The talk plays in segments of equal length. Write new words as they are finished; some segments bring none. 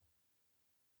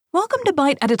Welcome to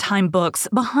Bite at a Time Books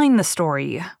Behind the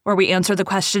Story, where we answer the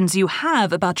questions you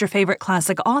have about your favorite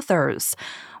classic authors.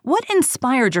 What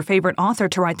inspired your favorite author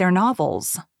to write their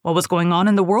novels? What was going on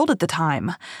in the world at the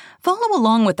time? Follow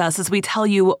along with us as we tell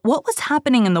you what was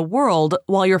happening in the world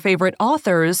while your favorite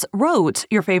authors wrote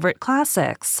your favorite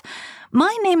classics.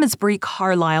 My name is Bree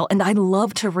Carlisle, and I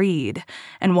love to read,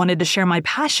 and wanted to share my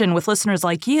passion with listeners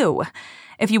like you.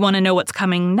 If you want to know what's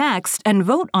coming next and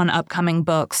vote on upcoming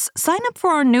books, sign up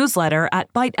for our newsletter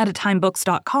at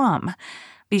biteatatimebooks.com.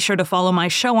 Be sure to follow my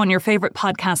show on your favorite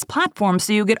podcast platform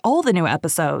so you get all the new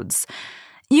episodes.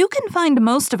 You can find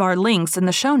most of our links in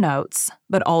the show notes,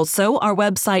 but also our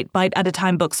website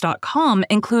biteatatimebooks.com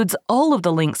includes all of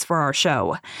the links for our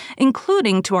show,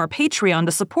 including to our Patreon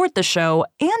to support the show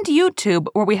and YouTube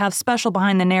where we have special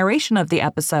behind the narration of the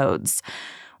episodes.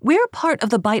 We're part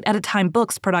of the Bite at a Time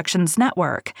Books Productions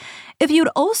Network. If you'd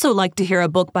also like to hear a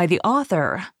book by the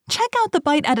author, check out the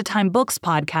Bite at a Time Books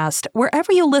podcast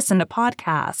wherever you listen to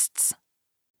podcasts.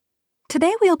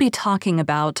 Today we'll be talking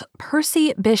about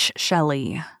Percy Bysshe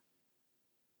Shelley.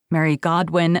 Mary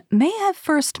Godwin may have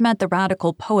first met the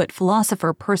radical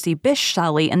poet-philosopher Percy Bysshe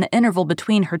Shelley in the interval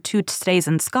between her two stays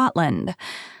in Scotland.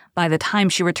 By the time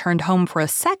she returned home for a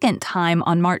second time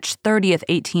on March 30th,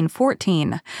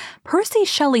 1814, Percy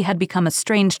Shelley had become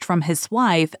estranged from his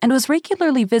wife and was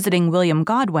regularly visiting William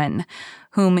Godwin,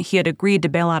 whom he had agreed to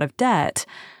bail out of debt.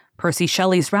 Percy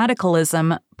Shelley's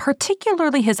radicalism,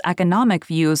 particularly his economic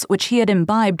views, which he had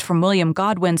imbibed from William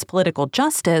Godwin's Political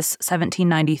Justice,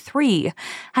 1793,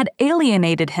 had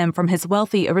alienated him from his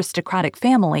wealthy aristocratic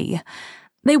family.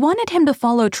 They wanted him to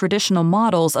follow traditional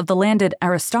models of the landed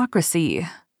aristocracy,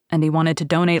 and he wanted to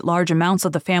donate large amounts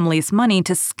of the family's money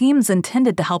to schemes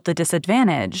intended to help the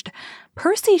disadvantaged.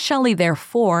 Percy Shelley,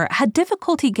 therefore, had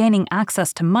difficulty gaining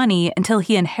access to money until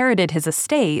he inherited his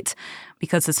estate,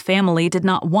 because his family did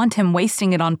not want him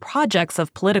wasting it on projects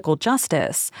of political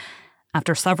justice.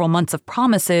 After several months of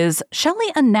promises,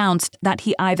 Shelley announced that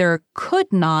he either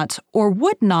could not or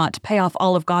would not pay off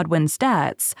all of Godwin's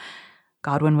debts.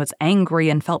 Godwin was angry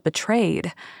and felt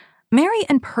betrayed. Mary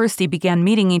and Percy began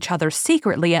meeting each other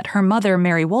secretly at her mother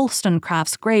Mary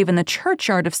Wollstonecraft's grave in the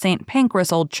churchyard of St.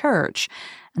 Pancras Old Church,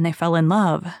 and they fell in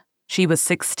love. She was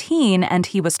 16 and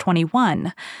he was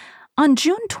 21. On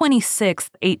June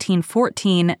 26,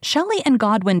 1814, Shelley and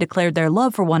Godwin declared their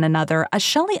love for one another as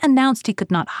Shelley announced he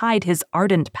could not hide his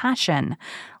ardent passion,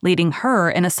 leading her,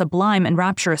 in a sublime and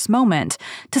rapturous moment,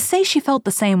 to say she felt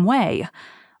the same way.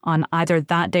 On either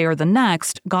that day or the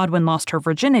next, Godwin lost her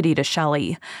virginity to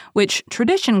Shelley, which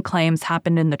tradition claims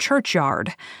happened in the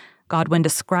churchyard. Godwin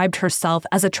described herself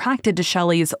as attracted to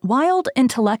Shelley's wild,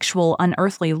 intellectual,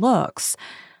 unearthly looks.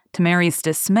 To Mary's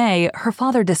dismay, her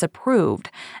father disapproved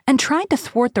and tried to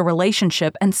thwart the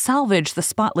relationship and salvage the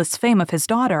spotless fame of his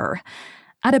daughter.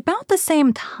 At about the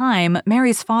same time,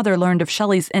 Mary's father learned of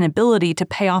Shelley's inability to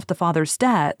pay off the father's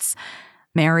debts.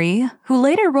 Mary, who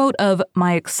later wrote of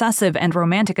my excessive and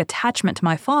romantic attachment to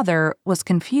my father, was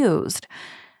confused.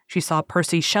 She saw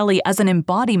Percy Shelley as an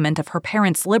embodiment of her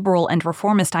parents' liberal and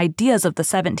reformist ideas of the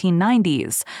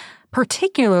 1790s,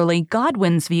 particularly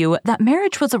Godwin's view that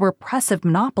marriage was a repressive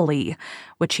monopoly,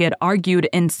 which he had argued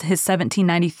in his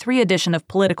 1793 edition of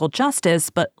Political Justice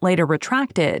but later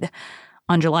retracted.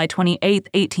 On July 28,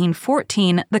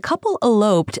 1814, the couple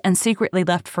eloped and secretly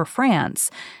left for France,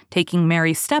 taking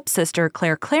Mary's stepsister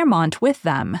Claire Claremont with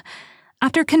them.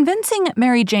 After convincing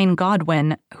Mary Jane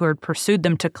Godwin, who had pursued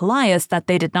them to Calais, that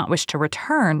they did not wish to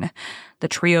return, the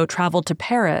trio traveled to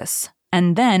Paris,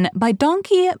 and then by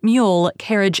donkey, mule,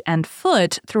 carriage, and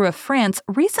foot through a France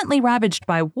recently ravaged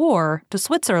by war to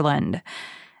Switzerland.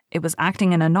 It was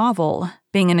acting in a novel,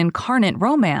 being an incarnate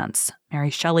romance, Mary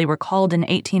Shelley recalled in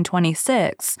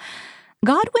 1826.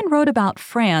 Godwin wrote about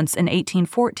France in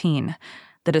 1814,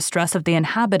 the distress of the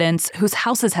inhabitants whose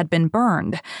houses had been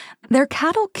burned. Their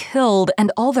cattle killed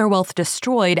and all their wealth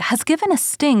destroyed has given a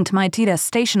sting to my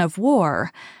detestation of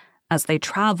war. As they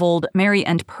traveled, Mary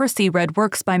and Percy read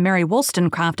works by Mary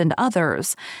Wollstonecraft and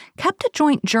others, kept a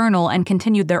joint journal, and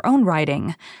continued their own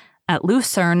writing. At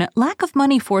Lucerne, lack of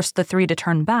money forced the three to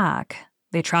turn back.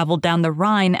 They traveled down the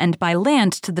Rhine and by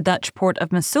land to the Dutch port of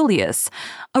Masulius,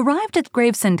 arrived at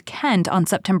Gravesend, Kent on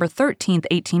September 13,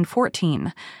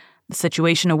 1814. The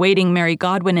situation awaiting Mary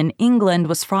Godwin in England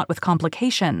was fraught with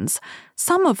complications,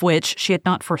 some of which she had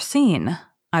not foreseen.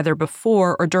 Either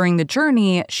before or during the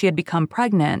journey, she had become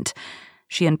pregnant.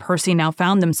 She and Percy now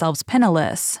found themselves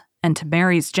penniless, and to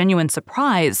Mary's genuine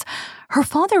surprise, her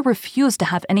father refused to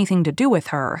have anything to do with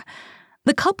her.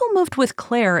 The couple moved with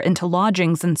Claire into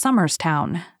lodgings in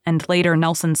Somerstown, and later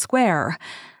Nelson Square.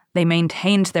 They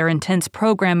maintained their intense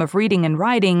program of reading and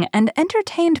writing and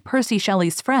entertained Percy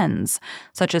Shelley's friends,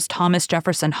 such as Thomas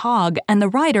Jefferson Hogg and the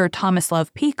writer Thomas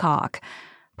Love Peacock.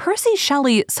 Percy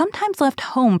Shelley sometimes left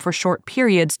home for short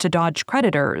periods to dodge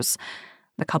creditors.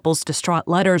 The couple's distraught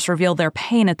letters reveal their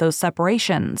pain at those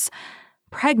separations.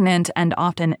 Pregnant and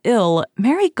often ill,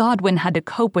 Mary Godwin had to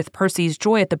cope with Percy's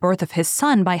joy at the birth of his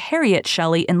son by Harriet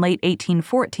Shelley in late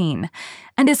 1814,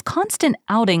 and his constant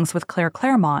outings with Claire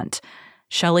Clairmont.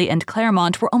 Shelley and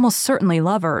Clairmont were almost certainly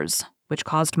lovers, which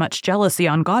caused much jealousy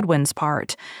on Godwin's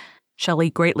part. Shelley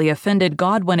greatly offended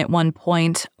Godwin at one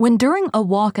point when, during a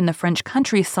walk in the French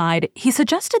countryside, he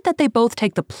suggested that they both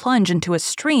take the plunge into a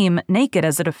stream naked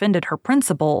as it offended her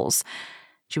principles.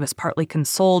 She was partly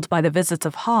consoled by the visits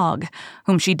of Hogg,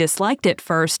 whom she disliked at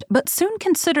first but soon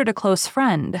considered a close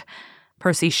friend.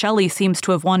 Percy Shelley seems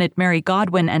to have wanted Mary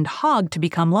Godwin and Hogg to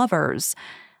become lovers.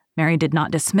 Mary did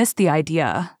not dismiss the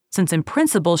idea, since in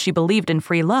principle she believed in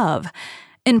free love.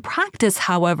 In practice,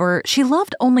 however, she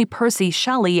loved only Percy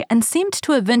Shelley and seemed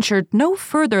to have ventured no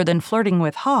further than flirting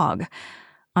with Hogg.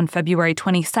 On February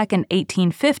 22,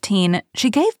 1815, she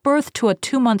gave birth to a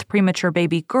 2-month premature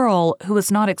baby girl who was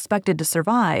not expected to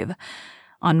survive.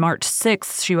 On March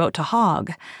 6, she wrote to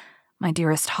Hogg, "My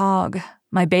dearest Hogg,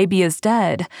 my baby is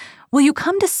dead. Will you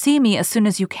come to see me as soon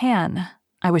as you can?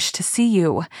 I wish to see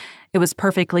you. It was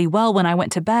perfectly well when I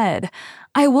went to bed.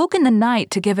 I awoke in the night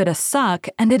to give it a suck,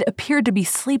 and it appeared to be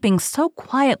sleeping so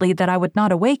quietly that I would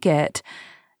not awake it.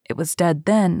 It was dead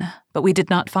then, but we did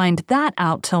not find that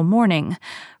out till morning.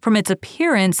 From its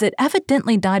appearance, it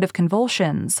evidently died of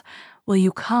convulsions. Will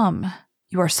you come?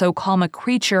 You are so calm a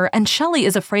creature, and Shelley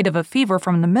is afraid of a fever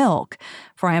from the milk,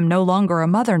 for I am no longer a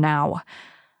mother now."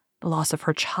 The loss of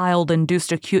her child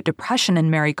induced acute depression in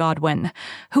Mary Godwin,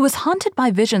 who was haunted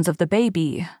by visions of the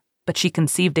baby, but she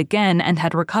conceived again and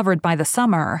had recovered by the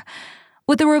summer.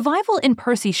 With a revival in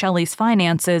Percy Shelley's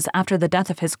finances after the death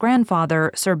of his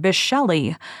grandfather, Sir Bysshe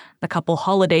Shelley, the couple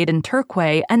holidayed in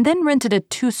Torquay and then rented a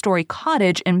 2-story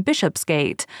cottage in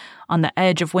Bishopsgate, on the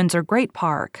edge of Windsor Great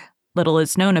Park. Little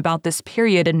is known about this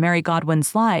period in Mary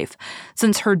Godwin's life,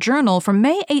 since her journal from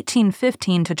May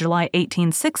 1815 to July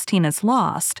 1816 is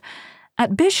lost.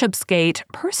 At Bishopsgate,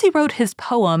 Percy wrote his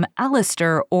poem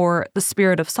Alistair, or The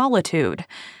Spirit of Solitude,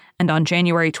 and on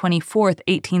January 24,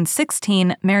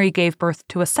 1816, Mary gave birth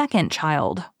to a second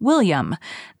child, William,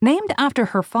 named after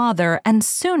her father and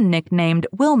soon nicknamed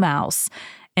Wilmouse.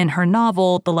 In her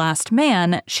novel, The Last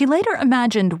Man, she later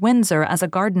imagined Windsor as a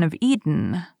Garden of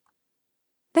Eden.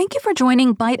 Thank you for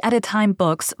joining Bite at a Time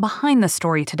Books Behind the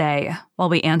Story today, while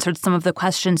we answered some of the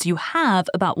questions you have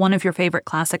about one of your favorite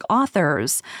classic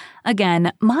authors.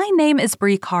 Again, my name is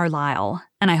Bree Carlisle,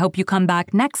 and I hope you come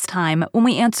back next time when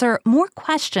we answer more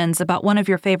questions about one of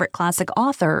your favorite classic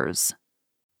authors.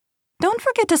 Don't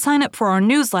forget to sign up for our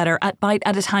newsletter at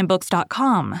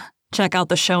biteatatimebooks.com. Check out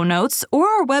the show notes or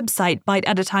our website,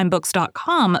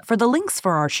 biteatatimebooks.com, for the links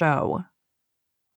for our show.